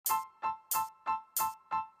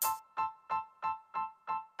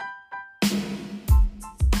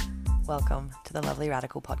Welcome to the Lovely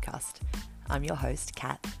Radical podcast. I'm your host,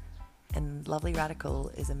 Kat, and Lovely Radical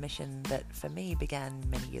is a mission that for me began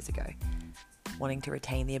many years ago, wanting to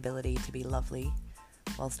retain the ability to be lovely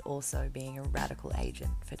whilst also being a radical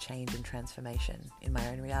agent for change and transformation in my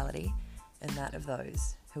own reality and that of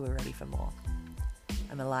those who are ready for more.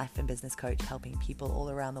 I'm a life and business coach helping people all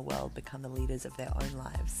around the world become the leaders of their own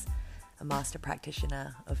lives, a master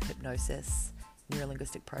practitioner of hypnosis,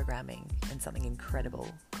 neurolinguistic programming, and something incredible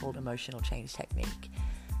called emotional change technique.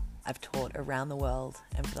 I've taught around the world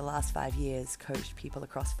and for the last 5 years coached people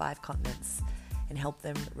across 5 continents and helped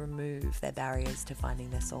them remove their barriers to finding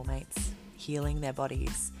their soulmates, healing their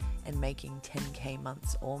bodies, and making 10K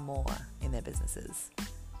months or more in their businesses.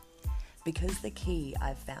 Because the key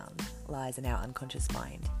I've found lies in our unconscious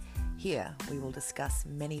mind, here we will discuss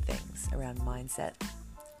many things around mindset,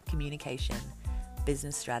 communication,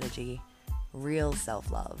 business strategy, real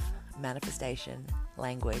self-love, manifestation,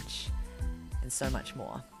 language, and so much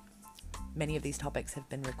more. Many of these topics have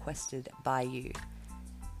been requested by you,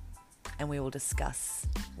 and we will discuss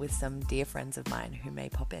with some dear friends of mine who may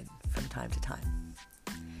pop in from time to time.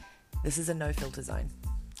 This is a no-filter zone,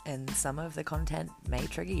 and some of the content may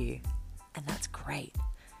trigger you, and that's great.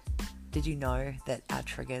 Did you know that our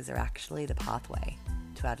triggers are actually the pathway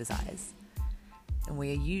to our desires? And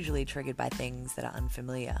we are usually triggered by things that are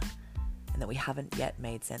unfamiliar and that we haven't yet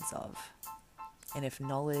made sense of. And if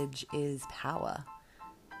knowledge is power,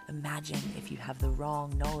 imagine if you have the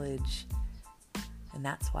wrong knowledge and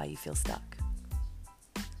that's why you feel stuck.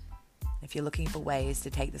 If you're looking for ways to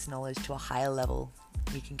take this knowledge to a higher level,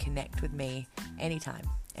 you can connect with me anytime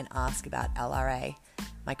and ask about LRA,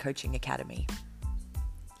 my coaching academy.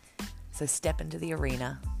 So step into the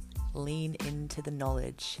arena, lean into the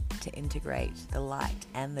knowledge to integrate the light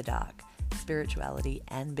and the dark, spirituality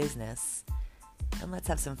and business, and let's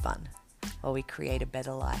have some fun while we create a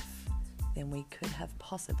better life than we could have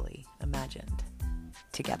possibly imagined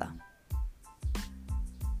together.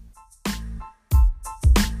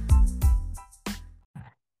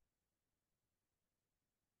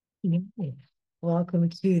 Welcome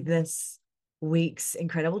to this week's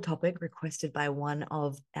incredible topic requested by one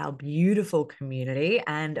of our beautiful community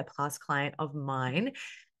and a past client of mine.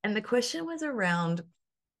 And the question was around,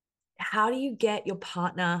 how do you get your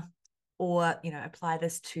partner or, apply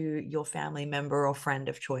this to your family member or friend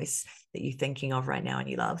of choice that you're thinking of right now and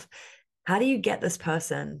you love? How do you get this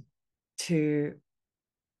person to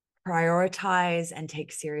prioritize and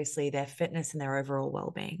take seriously their fitness and their overall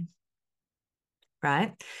well-being?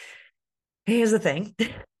 Right? Here's the thing.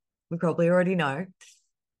 We probably already know.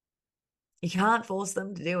 You can't force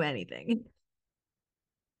them to do anything.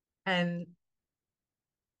 And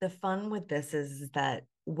the fun with this is that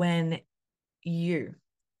when you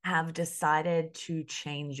have decided to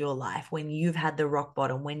change your life, when you've had the rock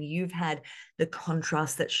bottom, when you've had the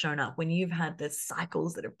contrast that's shown up, when you've had the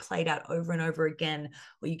cycles that have played out over and over again,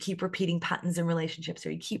 or you keep repeating patterns in relationships,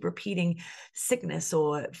 or you keep repeating sickness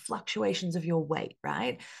or fluctuations of your weight,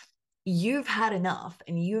 right? You've had enough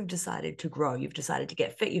and you've decided to grow. You've decided to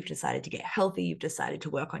get fit. You've decided to get healthy. You've decided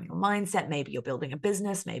to work on your mindset. Maybe you're building a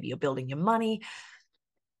business. Maybe you're building your money.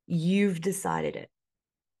 You've decided it.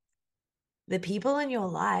 The people in your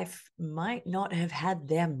life might not have had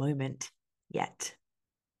their moment yet.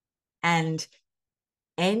 And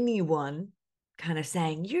anyone kind of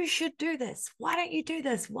saying, you should do this. Why don't you do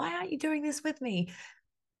this? Why aren't you doing this with me?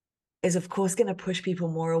 Is of course going to push people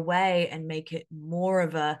more away and make it more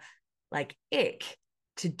of a ick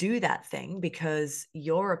to do that thing, because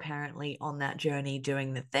you're apparently on that journey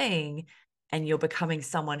doing the thing and you're becoming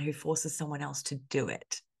someone who forces someone else to do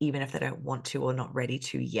it, even if they don't want to or not ready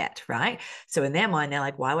to yet, right? So in their mind, they're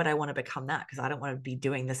like, why would I want to become that? Because I don't want to be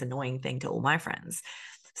doing this annoying thing to all my friends.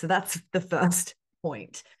 So that's the first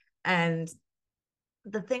point. And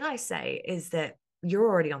the thing I say is that you're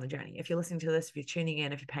already on the journey. If you're listening to this, if you're tuning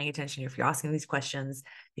in, if you're paying attention, if you're asking these questions,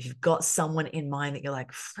 if you've got someone in mind that you're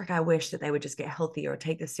like, frick, I wish that they would just get healthy or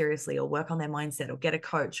take this seriously or work on their mindset or get a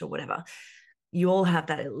coach or whatever, you all have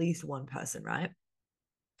that at least one person, right?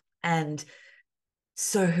 And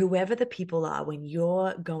so whoever the people are, when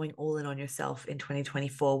you're going all in on yourself in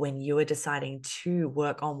 2024, when you are deciding to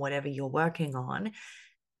work on whatever you're working on,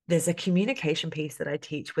 there's a communication piece that I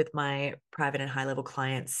teach with my private and high level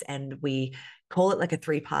clients, and we call it like a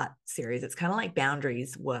 3-part series. It's kind of like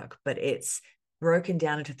boundaries work, but it's broken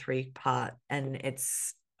down into 3-part. And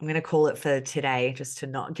I'm going to call it for today, just to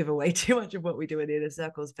not give away too much of what we do in Inner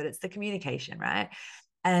Circles, but it's the communication, right?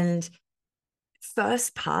 And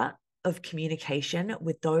first part of communication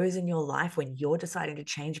with those in your life when you're deciding to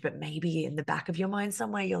change, but maybe in the back of your mind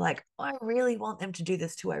somewhere, you're like, I really want them to do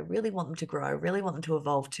this too. I really want them to grow. I really want them to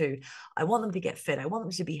evolve too. I want them to get fit. I want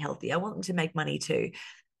them to be healthy. I want them to make money too.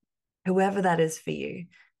 Whoever that is for you.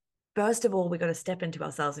 First of all, we got to step into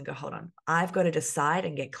ourselves and go, hold on, I've got to decide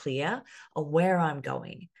and get clear on where I'm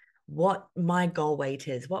going, what my goal weight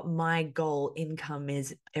is, what my goal income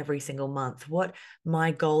is every single month, what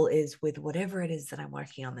my goal is with whatever it is that I'm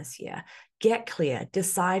working on this year. Get clear,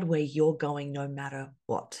 decide where you're going no matter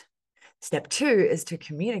what. Step 2 is to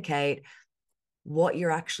communicate what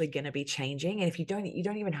you're actually going to be changing. And if you don't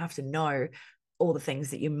even have to know all the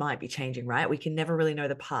things that you might be changing, right? We can never really know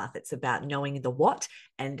the path. It's about knowing the what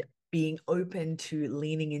and being open to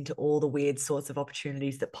leaning into all the weird sorts of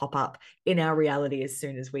opportunities that pop up in our reality as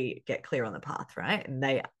soon as we get clear on the path, right? And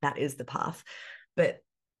that is the path. But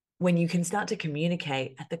when you can start to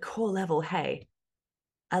communicate at the core level, hey,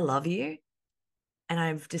 I love you, and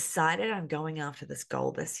I've decided I'm going after this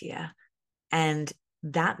goal this year. And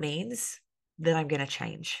that means that I'm going to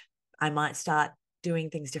change. I might start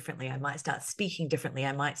doing things differently. I might start speaking differently.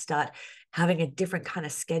 I might start having a different kind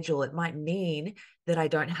of schedule. It might mean that I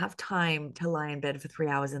don't have time to lie in bed for 3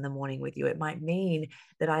 hours in the morning with you. It might mean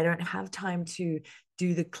that I don't have time to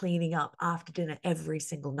do the cleaning up after dinner every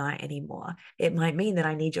single night anymore. It might mean that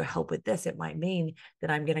I need your help with this. It might mean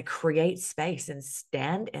that I'm going to create space and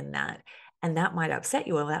stand in that. And that might upset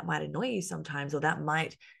you, or that might annoy you sometimes, or that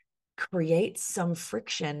might create some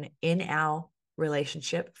friction in our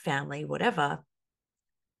relationship, family, whatever,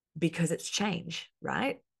 because it's change,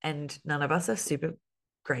 right? And none of us are super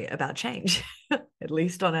great about change, at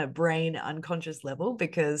least on a brain unconscious level,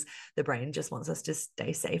 because the brain just wants us to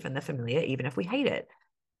stay safe in the familiar, even if we hate it.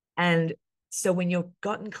 And so when you've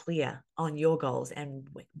gotten clear on your goals and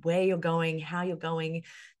where you're going, how you're going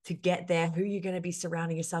to get there, who you're going to be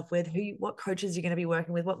surrounding yourself with, what coaches you're going to be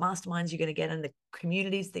working with, what masterminds you're going to get, and the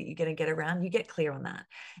communities that you're going to get around, you get clear on that.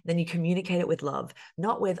 Then you communicate it with love,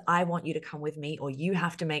 not with, I want you to come with me, or you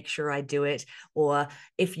have to make sure I do it, or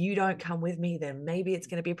if you don't come with me, then maybe it's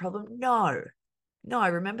going to be a problem. No,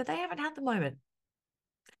 remember, they haven't had the moment.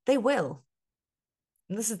 They will.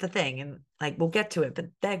 And this is the thing, and like we'll get to it, but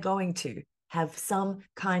they're going to have some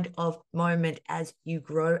kind of moment as you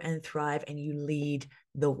grow and thrive and you lead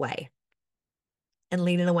the way. And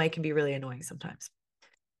leading the way can be really annoying sometimes.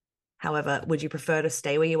 However, would you prefer to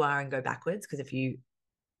stay where you are and go backwards? Because if you,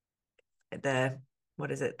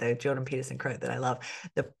 what is it? The Jordan Peterson quote that I love,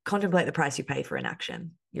 contemplate the price you pay for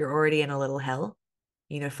inaction. You're already in a little hell.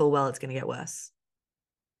 You know full well it's going to get worse.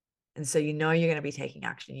 And so you know you're going to be taking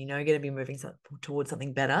action. You know you're going to be moving towards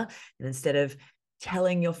something better. And instead of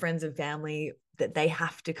telling your friends and family that they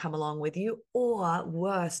have to come along with you, or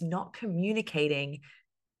worse, not communicating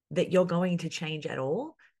that you're going to change at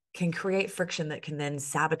all, can create friction that can then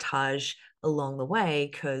sabotage along the way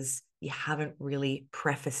because you haven't really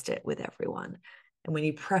prefaced it with everyone. And when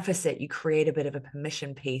you preface it, you create a bit of a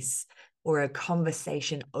permission piece or a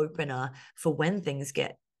conversation opener for when things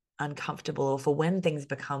get uncomfortable, or for when things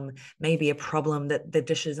become maybe a problem that the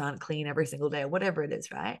dishes aren't clean every single day, or whatever it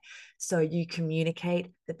is, right? So you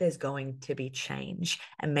communicate that there's going to be change,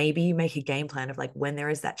 and maybe you make a game plan of like when there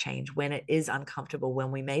is that change, when it is uncomfortable,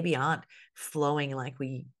 when we maybe aren't flowing like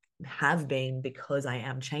we have been because I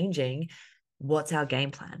am changing. What's our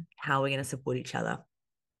game plan? How are we going to support each other?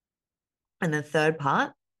 And the third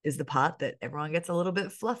part is the part that everyone gets a little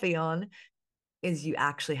bit fluffy on, is you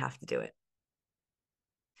actually have to do it.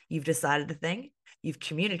 You've decided the thing, you've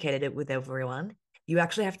communicated it with everyone, you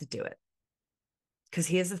actually have to do it. Because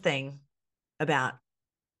here's the thing about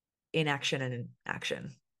inaction and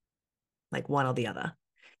action, like one or the other,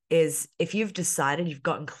 is if you've decided, you've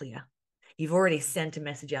gotten clear, you've already sent a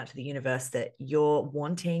message out to the universe that you're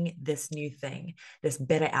wanting this new thing, this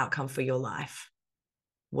better outcome for your life,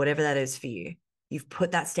 whatever that is for you. You've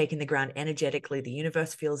put that stake in the ground energetically. The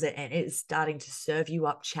universe feels it, and it is starting to serve you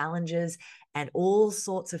up challenges and all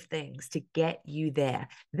sorts of things to get you there.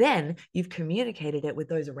 Then you've communicated it with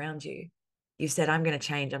those around you. You said, I'm going to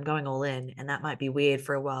change. I'm going all in. And that might be weird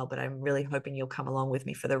for a while, but I'm really hoping you'll come along with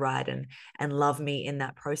me for the ride and love me in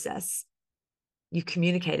that process. You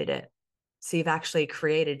communicated it. So you've actually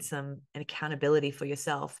created an accountability for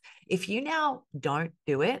yourself. If you now don't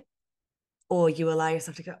do it, or you allow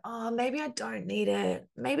yourself to go, oh, maybe I don't need it.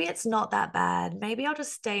 Maybe it's not that bad. Maybe I'll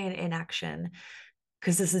just stay in inaction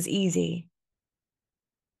because this is easy.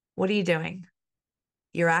 What are you doing?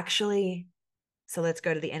 You're actually, so let's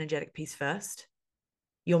go to the energetic piece first.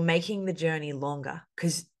 You're making the journey longer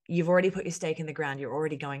because you've already put your stake in the ground. You're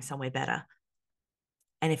already going somewhere better.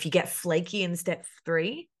 And if you get flaky in step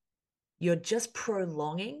 3, you're just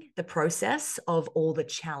prolonging the process of all the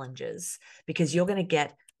challenges, because you're going to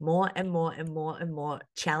get more and more and more and more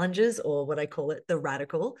challenges, or what I call it, the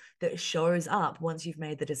radical, that shows up once you've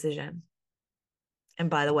made the decision.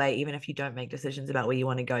 And by the way, even if you don't make decisions about where you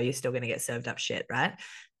want to go, you're still going to get served up shit, right?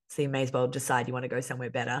 So you may as well decide you want to go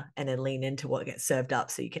somewhere better and then lean into what gets served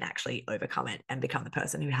up so you can actually overcome it and become the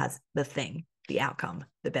person who has the thing, the outcome,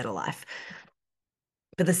 the better life.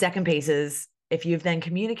 But the second piece is, if you've then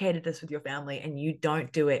communicated this with your family and you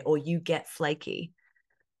don't do it, or you get flaky,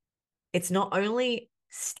 it's not only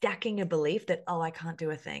stacking a belief that, oh, I can't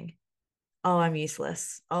do a thing. Oh, I'm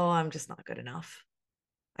useless. Oh, I'm just not good enough.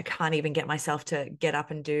 I can't even get myself to get up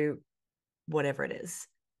and do whatever it is.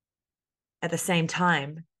 At the same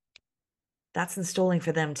time, that's installing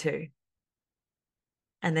for them too.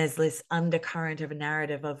 And there's this undercurrent of a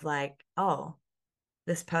narrative of like, oh,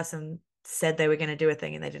 this person said they were going to do a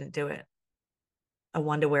thing and they didn't do it. I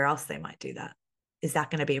wonder where else they might do that. Is that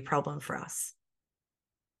going to be a problem for us?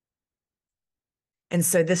 And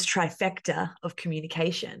so this trifecta of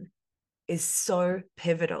communication is so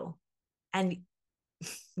pivotal. And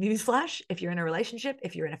newsflash, if you're in a relationship,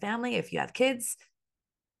 if you're in a family, if you have kids,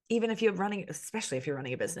 even if you're running, especially if you're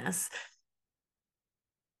running a business,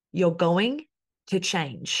 you're going to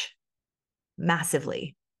change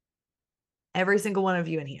massively. Every single one of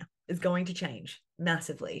you in here is going to change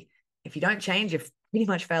massively. If you don't change, you've pretty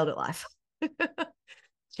much failed at life.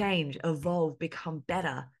 Change, evolve, become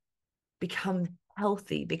better, become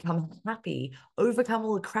healthy, become happy, overcome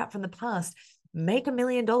all the crap from the past, make $1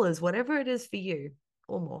 million, whatever it is for you,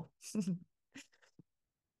 or more.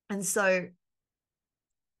 And so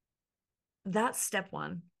that's step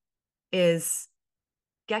one, is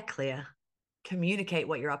get clear, communicate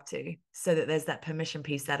what you're up to, so that there's that permission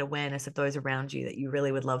piece, that awareness of those around you that you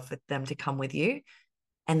really would love for them to come with you.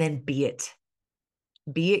 And then be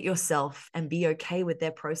it yourself, and be okay with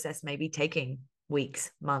their process maybe taking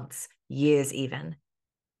weeks, months, years even.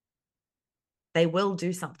 They will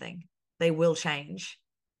do something. They will change.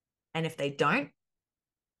 And if they don't,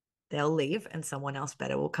 they'll leave and someone else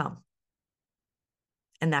better will come.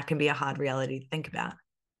 And that can be a hard reality to think about.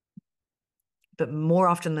 But more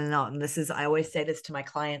often than not, and this is, I always say this to my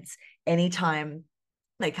clients, anytime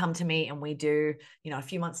they come to me and we do, a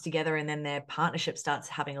few months together, and then their partnership starts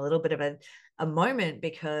having a little bit of a moment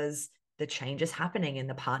because the change is happening and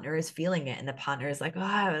the partner is feeling it. And the partner is like,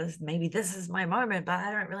 oh, maybe this is my moment, but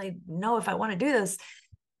I don't really know if I want to do this.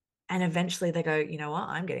 And eventually they go, you know what?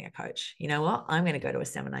 I'm getting a coach. You know what? I'm going to go to a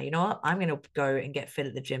seminar. You know what? I'm going to go and get fit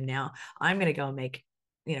at the gym now. I'm going to go and make,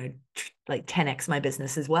 like 10x my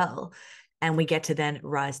business as well. And we get to then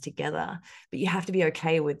rise together. But you have to be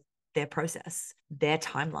okay with their process, their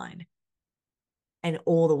timeline. And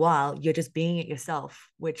all the while, you're just being it yourself,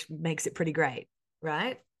 which makes it pretty great,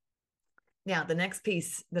 right? Now, the next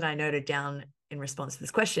piece that I noted down in response to this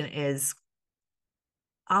question is,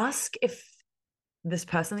 ask if this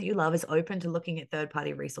person that you love is open to looking at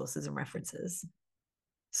third-party resources and references.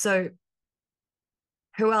 So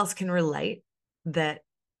who else can relate that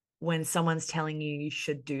when someone's telling you you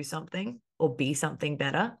should do something or be something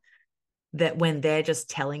better, that when they're just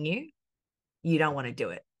telling you, you don't want to do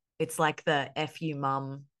it? It's like the F you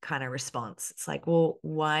mum kind of response. It's like, well,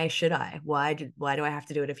 why should I? Why do I have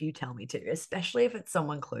to do it if you tell me to? Especially if it's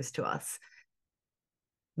someone close to us.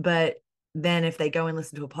 But then if they go and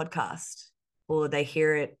listen to a podcast, or they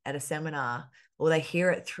hear it at a seminar, or they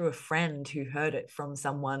hear it through a friend who heard it from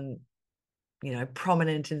someone,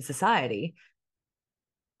 prominent in society,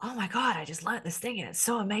 oh my God, I just learned this thing and it's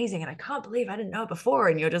so amazing. And I can't believe I didn't know it before.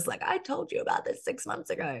 And you're just like, I told you about this 6 months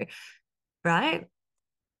ago, right?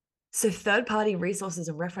 So third-party resources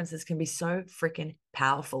and references can be so freaking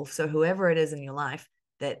powerful. So whoever it is in your life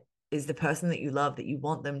that is the person that you love, that you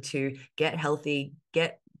want them to get healthy,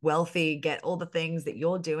 get wealthy, get all the things that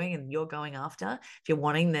you're doing and you're going after, if you're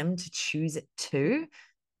wanting them to choose it too,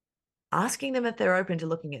 asking them if they're open to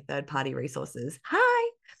looking at third-party resources.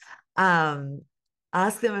 Hi.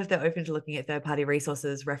 Ask them if they're open to looking at third-party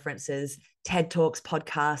resources, references, TED Talks,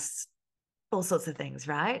 podcasts, all sorts of things,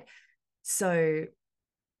 right? So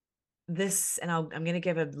this, and I'm going to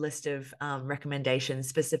give a list of recommendations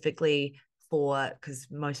specifically for, because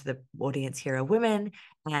most of the audience here are women,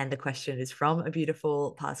 and the question is from a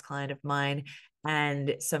beautiful past client of mine.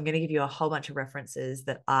 And so I'm going to give you a whole bunch of references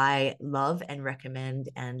that I love and recommend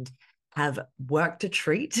and have worked to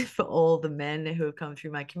treat for all the men who have come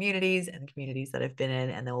through my communities and communities that I've been in,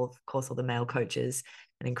 and of course all the male coaches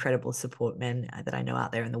and incredible support men that I know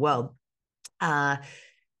out there in the world.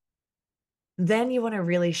 Then you want to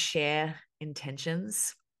really share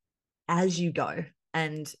intentions as you go.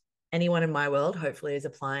 And anyone in my world hopefully is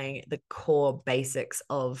applying the core basics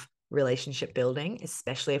of relationship building,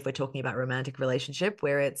 especially if we're talking about romantic relationship,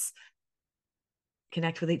 where it's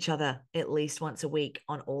connect with each other at least once a week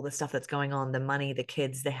on all the stuff that's going on, the money, the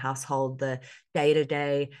kids, the household, the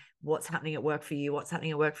day-to-day, what's happening at work for you, what's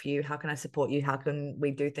happening at work for you, how can I support you, how can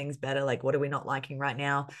we do things better, like what are we not liking right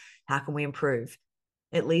now, how can we improve,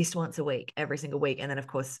 at least once a week, every single week. And then of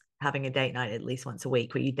course having a date night at least once a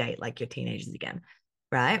week where you date like your teenagers again,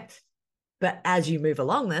 right? But as you move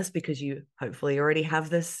along this, because you hopefully already have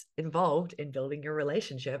this involved in building your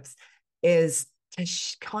relationships, is to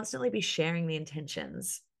constantly be sharing the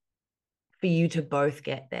intentions for you to both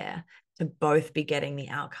get there, to both be getting the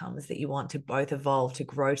outcomes that you want, to both evolve, to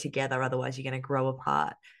grow together. Otherwise, you're going to grow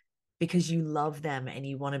apart because you love them and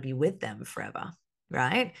you want to be with them forever,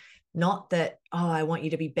 right? Not that, oh, I want you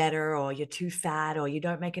to be better, or you're too fat, or you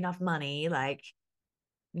don't make enough money. Like,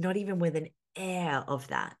 not even with an air of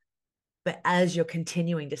that. But as you're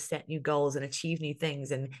continuing to set new goals and achieve new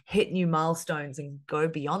things and hit new milestones and go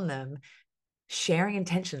beyond them, sharing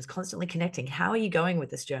intentions, constantly connecting. How are you going with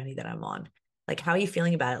this journey that I'm on? Like, how are you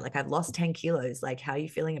feeling about it? Like, I've lost 10 kilos. Like, how are you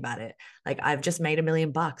feeling about it? Like, I've just made $1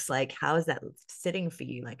 million. Like, how is that sitting for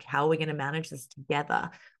you? Like, how are we going to manage this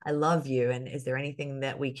together? I love you. And is there anything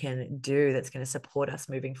that we can do that's going to support us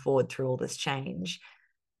moving forward through all this change?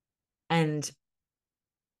 And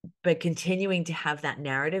but continuing to have that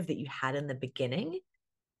narrative that you had in the beginning,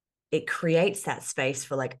 it creates that space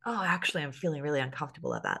for like, oh, actually, I'm feeling really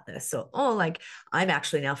uncomfortable about this. So, oh, like, I'm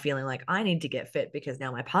actually now feeling like I need to get fit because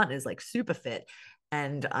now my partner is like super fit.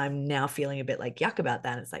 And I'm now feeling a bit like yuck about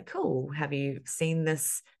that. And it's like, cool. Have you seen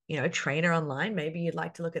this, trainer online? Maybe you'd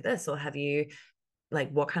like to look at this. Or have you, like,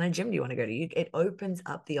 what kind of gym do you want to go to? It opens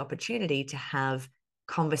up the opportunity to have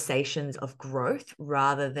conversations of growth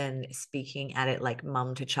rather than speaking at it like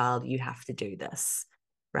mum to child, you have to do this,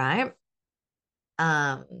 right?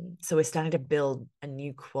 So we're starting to build a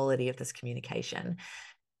new quality of this communication.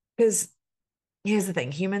 Because here's the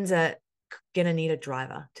thing, humans are gonna need a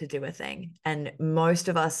driver to do a thing. And most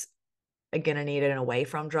of us are gonna need an away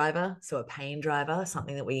from driver. So a pain driver,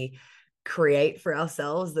 something that we create for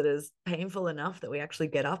ourselves that is painful enough that we actually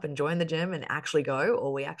get up and join the gym and actually go,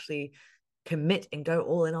 or we actually commit and go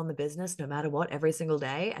all in on the business no matter what every single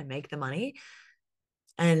day and make the money.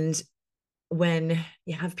 And when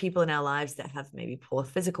you have people in our lives that have maybe poor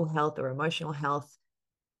physical health or emotional health,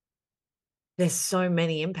 there's so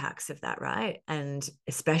many impacts of that, right? And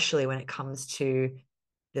especially when it comes to,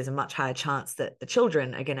 there's a much higher chance that the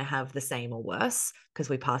children are going to have the same or worse because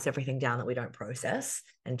we pass everything down that we don't process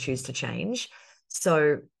and choose to change.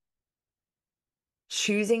 So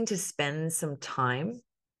choosing to spend some time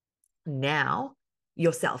now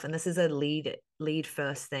yourself, and this is a lead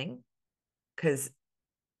first thing, because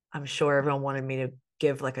I'm sure everyone wanted me to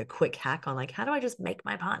give like a quick hack on like, how do I just make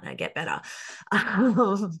my partner get better?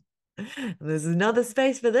 There's another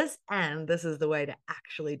space for this, and this is the way to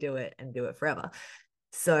actually do it and do it forever.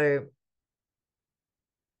 So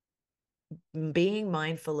being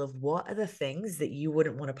mindful of what are the things that you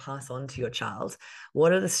wouldn't want to pass on to your child,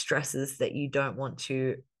 what are the stresses that you don't want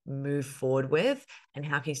to move forward with, and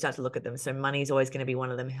how can you start to look at them? So money is always going to be one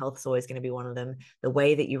of them, health's always going to be one of them, the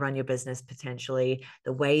way that you run your business, potentially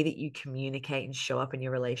the way that you communicate and show up in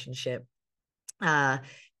your relationship.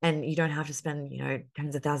 And you don't have to spend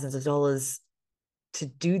tens of thousands of dollars to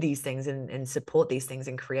do these things and support these things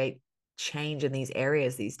and create change in these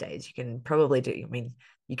areas these days. You can probably do, I mean,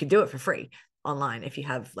 you can do it for free online if you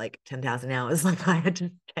have like 10,000 hours like I had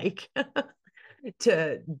to take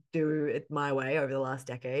to do it my way over the last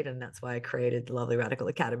decade. And that's why I created the Lovely Radical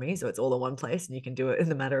Academy. So it's all in one place and you can do it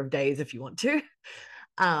in a matter of days if you want to.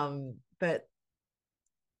 But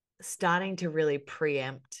starting to really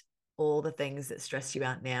preempt all the things that stress you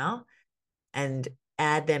out now and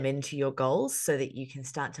add them into your goals so that you can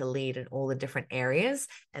start to lead in all the different areas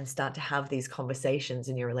and start to have these conversations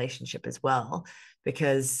in your relationship as well.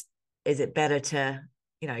 Because is it better to,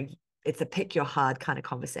 it's a pick your hard kind of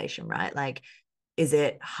conversation, right? Like, is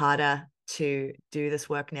it harder to do this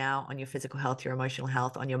work now on your physical health, your emotional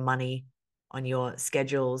health, on your money, on your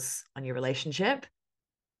schedules, on your relationship?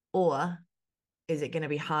 Or is it going to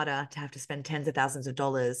be harder to have to spend tens of thousands of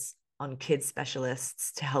dollars on kids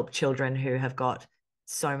specialists to help children who have got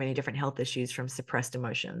so many different health issues from suppressed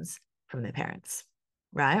emotions from their parents,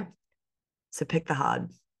 right? So pick the hard.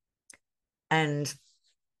 And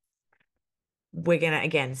we're going to,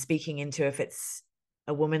 again, speaking into if it's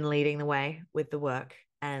a woman leading the way with the work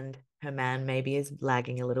and her man maybe is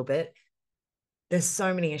lagging a little bit, there's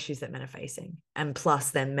so many issues that men are facing. And plus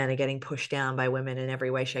then men are getting pushed down by women in every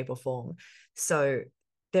way, shape or form. So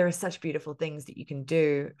there are such beautiful things that you can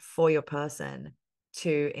do for your person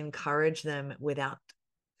to encourage them without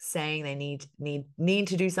saying they need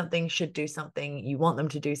to do something, should do something, you want them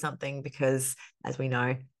to do something, because as we know,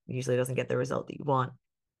 it usually doesn't get the result that you want.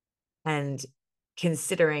 And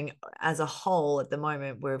considering as a whole at the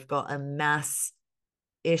moment, we've got a mass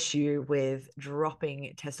issue with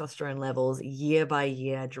dropping testosterone levels year by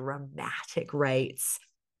year, dramatic rates.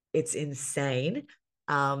 It's insane.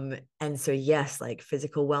 And so yes, like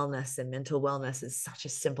physical wellness and mental wellness is such a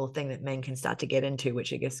simple thing that men can start to get into,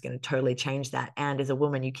 which I guess is going to totally change that. And as a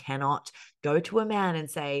woman, you cannot go to a man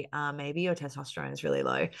and say, maybe your testosterone is really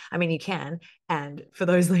low. I mean, you can. And for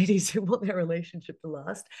those ladies who want their relationship to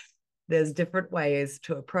last, there's different ways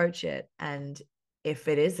to approach it. And if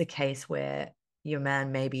it is a case where your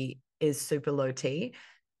man maybe is super low T,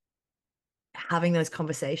 having those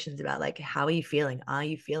conversations about like, how are you feeling? Are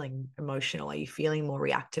you feeling emotional? Are you feeling more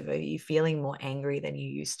reactive? Are you feeling more angry than you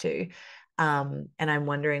used to? And I'm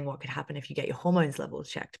wondering what could happen if you get your hormones levels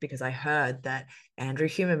checked, because I heard that Andrew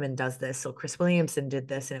Huberman does this, or Chris Williamson did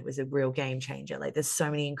this, and it was a real game changer. Like, there's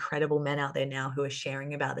so many incredible men out there now who are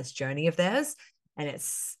sharing about this journey of theirs. And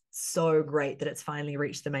it's so great that it's finally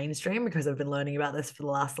reached the mainstream, because I've been learning about this for the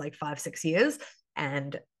last like 5-6 years.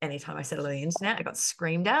 And anytime I said it on the internet, I got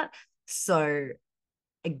screamed at. So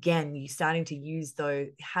again, you starting to use though,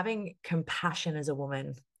 having compassion as a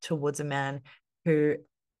woman towards a man who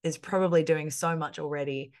is probably doing so much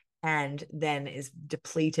already and then is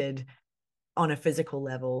depleted on a physical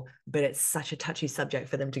level, but it's such a touchy subject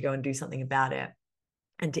for them to go and do something about it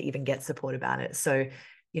and to even get support about it. So,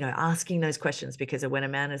 asking those questions, because when a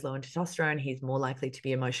man is low in testosterone, he's more likely to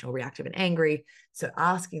be emotional, reactive, and angry. So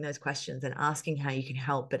asking those questions and asking how you can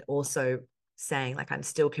help, but also saying like, I'm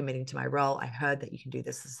still committing to my role. I heard that you can do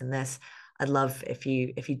this, this, and this. I'd love if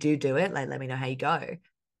you do it, like, let me know how you go.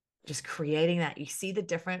 Just creating that, you see the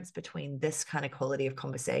difference between this kind of quality of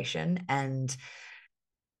conversation and,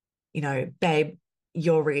 babe,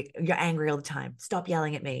 you're angry all the time. Stop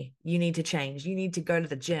yelling at me. You need to change. You need to go to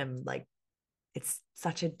the gym. Like, it's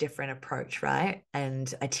such a different approach, right?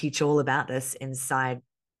 And I teach all about this inside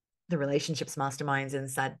the relationships masterminds,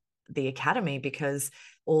 inside the academy, because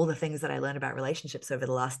all the things that I learned about relationships over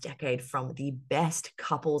the last decade from the best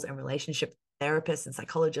couples and relationship therapists and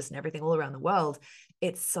psychologists and everything all around the world,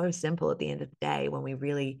 it's so simple at the end of the day when we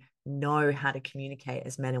really know how to communicate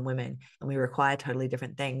as men and women, and we require totally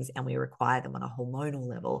different things, and we require them on a hormonal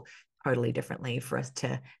level totally differently for us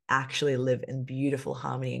to actually live in beautiful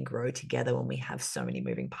harmony and grow together when we have so many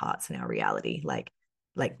moving parts in our reality, like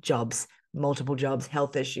jobs, multiple jobs,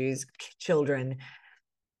 health issues, children,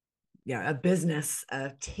 a business,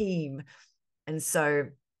 a team. And so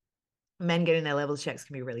men getting their levels checks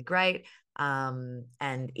can be really great.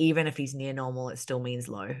 And even if he's near normal, it still means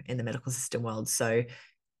low in the medical system world. So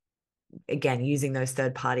again, using those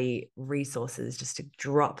third-party resources just to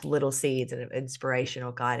drop little seeds of inspiration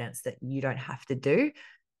or guidance that you don't have to do,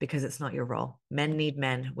 because it's not your role. Men need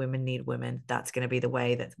men, women need women. That's going to be the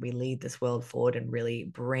way that we lead this world forward and really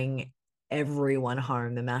bring everyone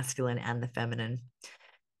home, the masculine and the feminine.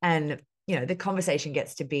 And, the conversation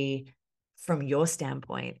gets to be from your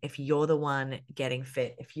standpoint. If you're the one getting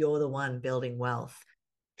fit, if you're the one building wealth,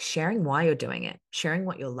 sharing why you're doing it, sharing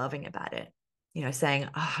what you're loving about it, saying,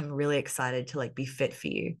 oh, I'm really excited to like be fit for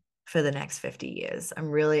you for the next 50 years. I'm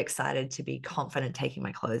really excited to be confident taking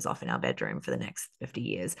my clothes off in our bedroom for the next 50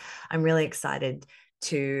 years. I'm really excited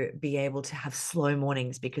to be able to have slow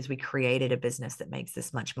mornings because we created a business that makes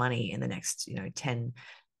this much money in the next, 10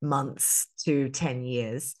 months to 10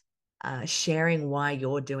 years. Sharing why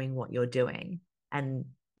you're doing what you're doing and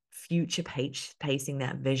future pacing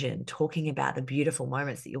that vision, talking about the beautiful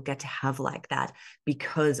moments that you'll get to have like that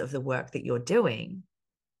because of the work that you're doing.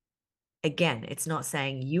 Again, it's not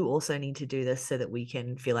saying you also need to do this so that we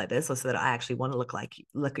can feel like this, or so that I actually want to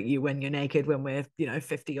look at you when you're naked when we're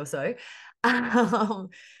 50 or so.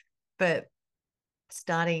 But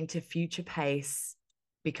starting to future pace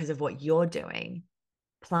because of what you're doing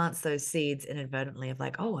plants those seeds inadvertently of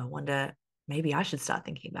like, oh, I wonder, maybe I should start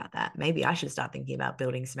thinking about that. Maybe I should start thinking about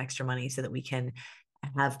building some extra money so that we can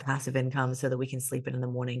have passive income, so that we can sleep in the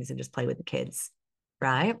mornings and just play with the kids,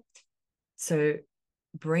 right? So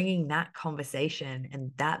bringing that conversation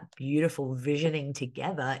and that beautiful visioning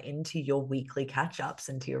together into your weekly catch-ups,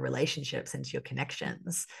 into your relationships, into your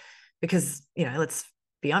connections. Because, let's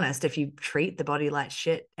be honest, if you treat the body like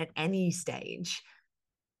shit at any stage,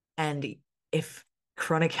 and if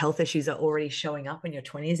chronic health issues are already showing up in your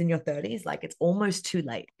 20s and your 30s, like, it's almost too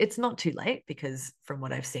late. It's not too late, because from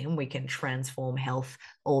what I've seen, we can transform health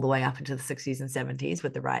all the way up into the 60s and 70s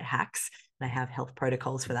with the right hacks. And I have health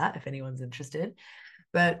protocols for that if anyone's interested.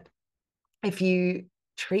 But if you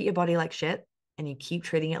treat your body like shit and you keep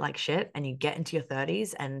treating it like shit and you get into your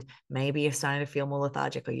 30s and maybe you're starting to feel more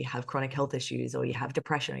lethargic, or you have chronic health issues, or you have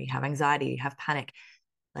depression, or you have anxiety, you have panic,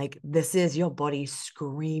 like this is your body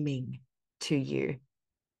screaming to you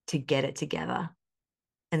to get it together.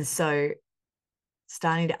 And so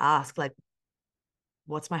starting to ask, like,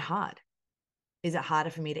 what's my hard? Is it harder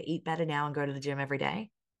for me to eat better now and go to the gym every day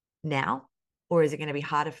now? Or is it going to be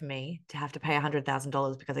harder for me to have to pay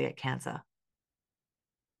 $100,000 because I get cancer?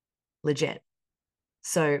 Legit.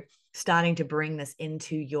 So starting to bring this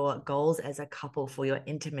into your goals as a couple, for your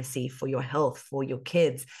intimacy, for your health, for your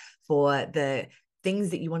kids, for the things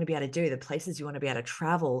that you want to be able to do, the places you want to be able to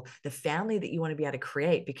travel, the family that you want to be able to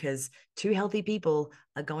create, because two healthy people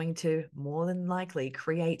are going to more than likely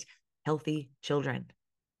create healthy children.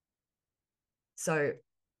 So,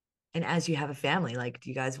 and as you have a family, like, do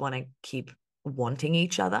you guys want to keep wanting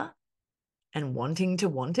each other and wanting to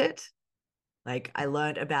want it? Like, I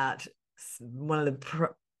learned about one of the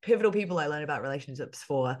pivotal people I learned about relationships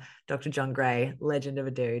for, Dr. John Gray, legend of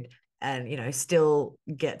a dude, and, you know, still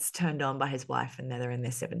gets turned on by his wife and they're in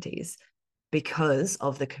their 70s because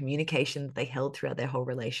of the communication that they held throughout their whole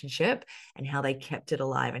relationship, and how they kept it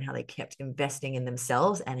alive, and how they kept investing in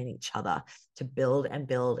themselves and in each other to build and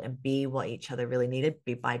be what each other really needed,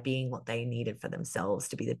 by being what they needed for themselves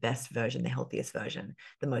to be the best version, the healthiest version,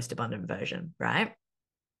 the most abundant version, right?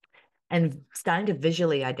 And starting to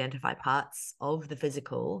visually identify parts of the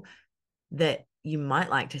physical that you might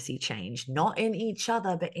like to see change, not in each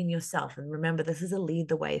other, but in yourself. And remember, this is a lead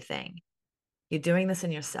the way thing. You're doing this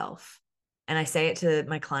in yourself. And I say it to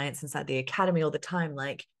my clients inside the academy all the time,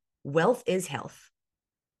 like, wealth is health.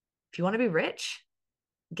 If you want to be rich,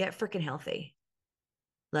 get freaking healthy.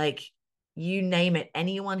 Like, you name it,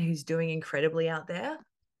 anyone who's doing incredibly out there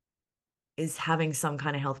is having some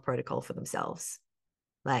kind of health protocol for themselves.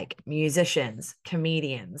 Like musicians,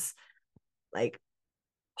 comedians, like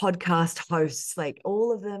podcast hosts, like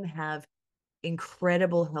all of them have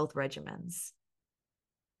incredible health regimens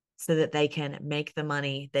so that they can make the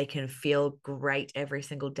money, they can feel great every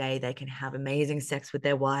single day, they can have amazing sex with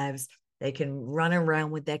their wives, they can run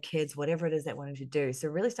around with their kids, whatever it is they wanted to do. So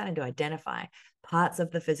really starting to identify parts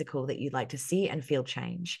of the physical that you'd like to see and feel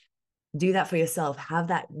change. Do that for yourself. Have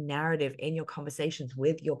that narrative in your conversations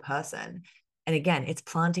with your person. And again, it's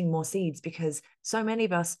planting more seeds, because so many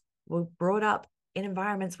of us were brought up in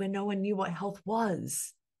environments where no one knew what health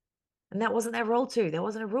was. And that wasn't their role too. There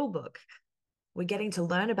wasn't a rule book. We're getting to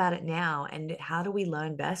learn about it now. And how do we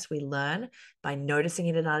learn best? We learn by noticing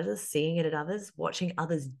it in others, seeing it in others, watching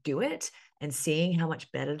others do it, and seeing how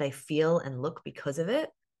much better they feel and look because of it.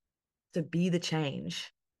 So be the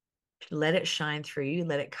change. Let it shine through you.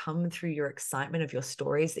 Let it come through your excitement of your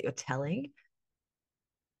stories that you're telling.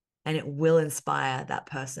 And it will inspire that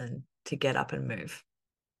person to get up and move.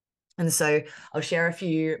 And so I'll share a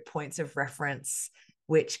few points of reference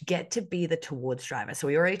which get to be the towards driver. So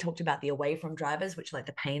we already talked about the away from drivers, which are like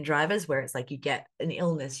the pain drivers, where it's like you get an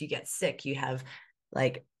illness, you get sick, you have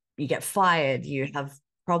like, you get fired, you have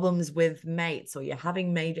problems with mates, or you're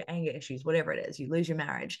having major anger issues, whatever it is, you lose your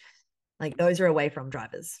marriage. Like, those are away from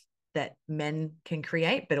drivers that men can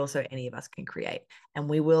create, but also any of us can create. And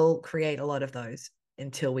we will create a lot of those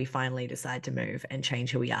until we finally decide to move and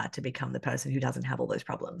change who we are to become the person who doesn't have all those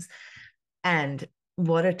problems. And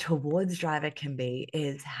what a towards driver can be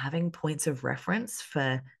is having points of reference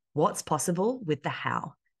for what's possible with the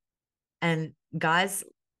how. And guys'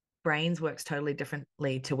 brains works totally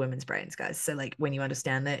differently to women's brains, guys. So like, when you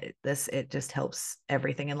understand that this, it just helps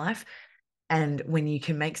everything in life. And when you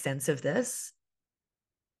can make sense of this,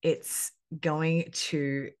 it's going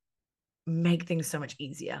to make things so much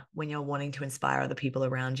easier when you're wanting to inspire other people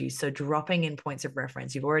around you. So dropping in points of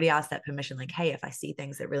reference, you've already asked that permission, like, hey, if I see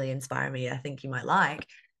things that really inspire me, I think you might like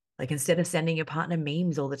instead of sending your partner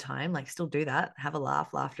memes all the time, like, still do that, have a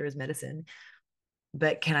laugh, laughter is medicine.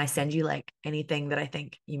 But can I send you like anything that I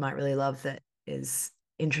think you might really love, that is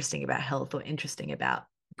interesting about health, or interesting about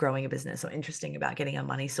growing a business, or interesting about getting our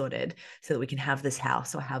money sorted so that we can have this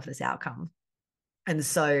house or have this outcome? And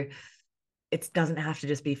so it doesn't have to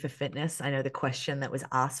just be for fitness. I know the question that was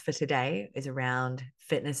asked for today is around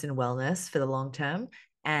fitness and wellness for the long term,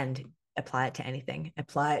 and apply it to anything.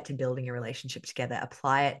 Apply it to building a relationship together.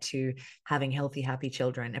 Apply it to having healthy, happy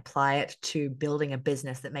children. Apply it to building a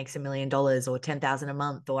business that makes $1 million or 10,000 a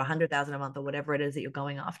month or 100,000 a month, or whatever it is that you're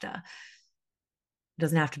going after. It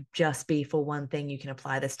doesn't have to just be for one thing. You can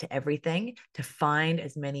apply this to everything to find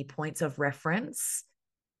as many points of reference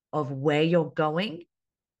of where you're going,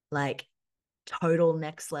 like total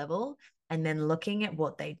next level, and then looking at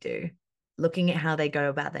what they do, looking at how they go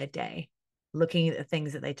about their day, looking at the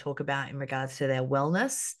things that they talk about in regards to their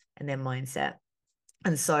wellness and their mindset.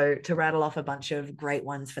 And so to rattle off a bunch of great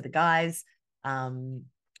ones for the guys,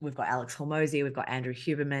 we've got Alex Hormozi, we've got Andrew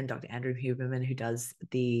Huberman, Dr. Andrew Huberman, who does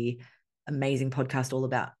the amazing podcast all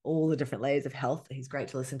about all the different layers of health. He's great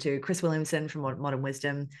to listen to. Chris Williamson from Modern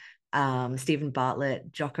Wisdom, Stephen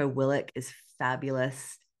Bartlett, Jocko Willink is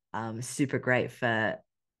fabulous, super great for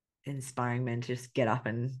inspiring men to just get up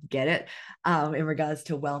and get it in regards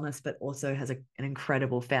to wellness, but also has an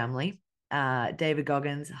incredible family. David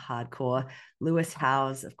Goggins, hardcore. Lewis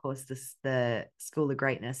Howes, of course, the School of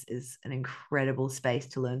Greatness is an incredible space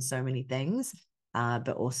to learn so many things,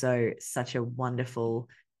 but also such a wonderful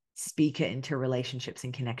speaker into relationships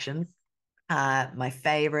and connections. My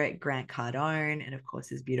favorite, Grant Cardone, and of course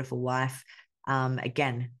his beautiful wife.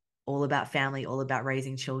 Again, all about family, all about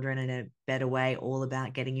raising children in a better way, all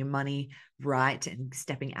about getting your money right and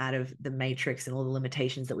stepping out of the matrix and all the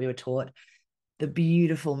limitations that we were taught. The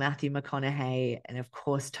beautiful Matthew McConaughey, and of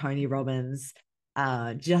course Tony Robbins,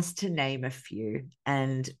 just to name a few.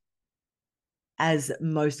 And as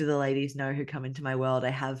most of the ladies know who come into my world, I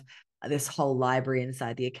have this whole library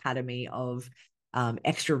inside the academy of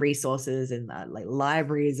extra resources and like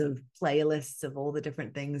libraries of playlists of all the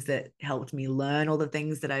different things that helped me learn all the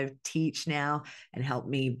things that I teach now and help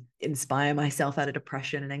me inspire myself out of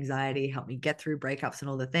depression and anxiety, help me get through breakups and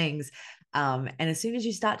all the things. And as soon as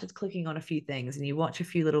you start just clicking on a few things and you watch a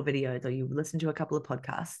few little videos or you listen to a couple of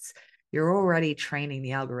podcasts, you're already training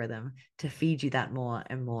the algorithm to feed you that more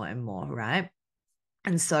and more and more, right?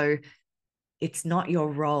 And so it's not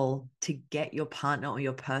your role to get your partner or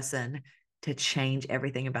your person to change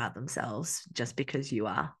everything about themselves just because you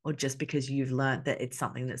are, or just because you've learned that it's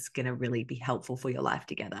something that's going to really be helpful for your life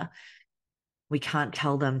together. We can't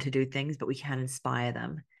tell them to do things, but we can inspire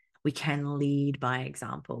them. We can lead by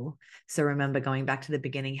example. So remember, going back to the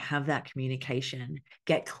beginning, have that communication,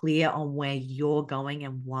 get clear on where you're going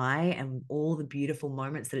and why, and all the beautiful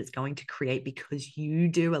moments that it's going to create because you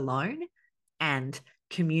do alone. And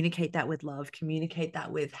communicate that with love, communicate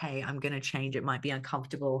that with, hey, I'm going to change. It might be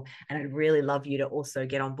uncomfortable. And I'd really love you to also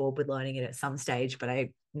get on board with learning it at some stage, but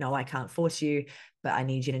I know I can't force you, but I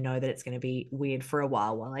need you to know that it's going to be weird for a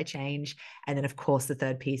while I change. And then of course, the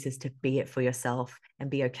third piece is to be it for yourself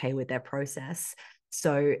and be okay with their process.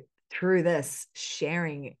 So through this,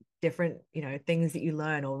 sharing different, things that you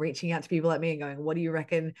learn, or reaching out to people like me and going, what do you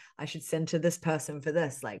reckon I should send to this person for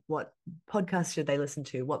this? Like, what podcast should they listen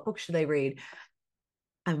to? What book should they read?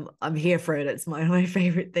 I'm here for it. It's one of my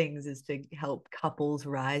favorite things, is to help couples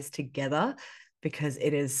rise together, because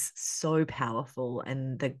it is so powerful,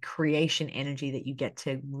 and the creation energy that you get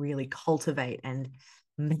to really cultivate and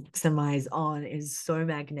maximize on is so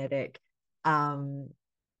magnetic. And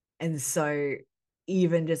so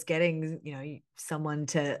even just getting, someone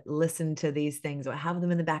to listen to these things or have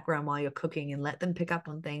them in the background while you're cooking and let them pick up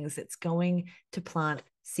on things, it's going to plant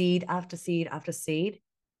seed after seed after seed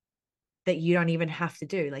that you don't even have to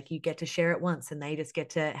do. Like, you get to share it once and they just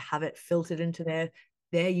get to have it filtered into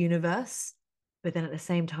their universe. But then at the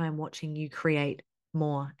same time, watching you create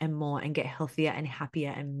more and more and get healthier and happier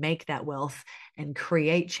and make that wealth and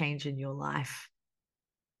create change in your life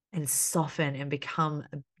and soften and become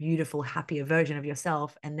a beautiful, happier version of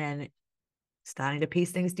yourself. And then starting to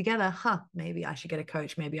piece things together. Maybe I should get a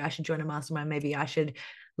coach. Maybe I should join a mastermind. Maybe I should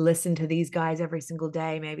listen to these guys every single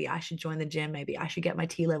day. Maybe I should join the gym. Maybe I should get my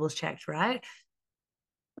T levels checked, right?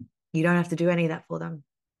 You don't have to do any of that for them.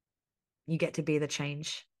 You get to be the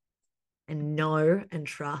change, and know and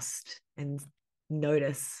trust and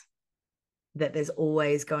notice that there's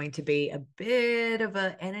always going to be a bit of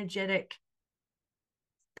an energetic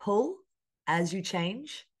pull as you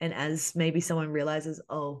change. And as maybe someone realizes,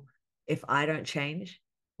 oh, if I don't change,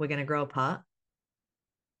 we're going to grow apart.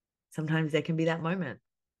 Sometimes there can be that moment.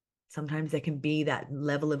 Sometimes there can be that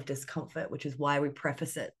level of discomfort, which is why we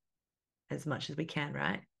preface it as much as we can,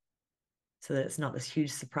 right? So that it's not this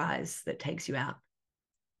huge surprise that takes you out.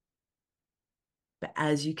 But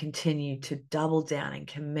as you continue to double down and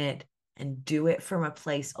commit and do it from a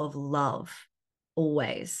place of love,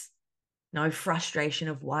 always, no frustration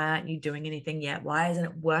of, why aren't you doing anything yet? Why isn't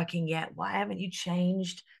it working yet? Why haven't you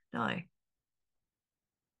changed? No.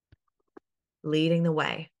 Leading the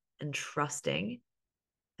way and trusting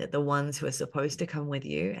that the ones who are supposed to come with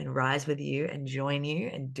you and rise with you and join you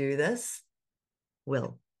and do this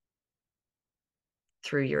will,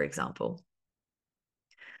 through your example.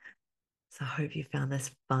 So I hope you found this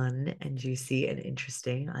fun and juicy and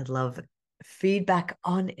interesting. I'd love feedback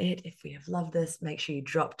on it. If we have loved this, make sure you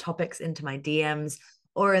drop topics into my DMs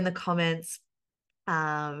or in the comments.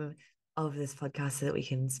 of this podcast so that we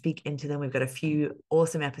can speak into them. We've got a few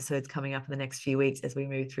awesome episodes coming up in the next few weeks as we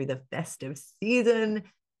move through the festive season.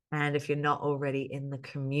 And if you're not already in the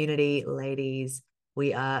community, ladies,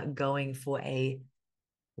 we are going for a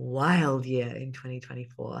wild year in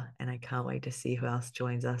 2024. And I can't wait to see who else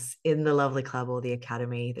joins us in the lovely club or the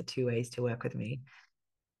academy, the 2 ways to work with me.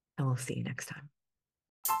 And we'll see you next time.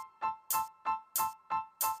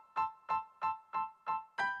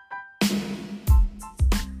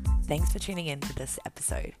 Thanks for tuning in to this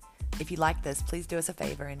episode. If you like this, please do us a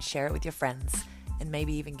favor and share it with your friends, and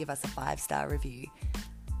maybe even give us a 5-star review.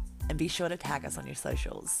 And be sure to tag us on your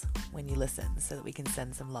socials when you listen so that we can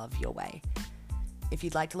send some love your way. If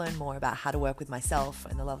you'd like to learn more about how to work with myself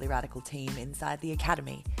and the Lovely Radical team inside the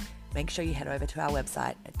Academy, make sure you head over to our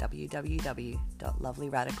website at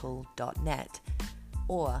www.lovelyradical.net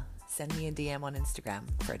or send me a DM on Instagram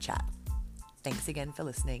for a chat. Thanks again for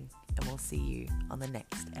listening, and we'll see you on the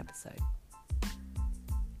next episode.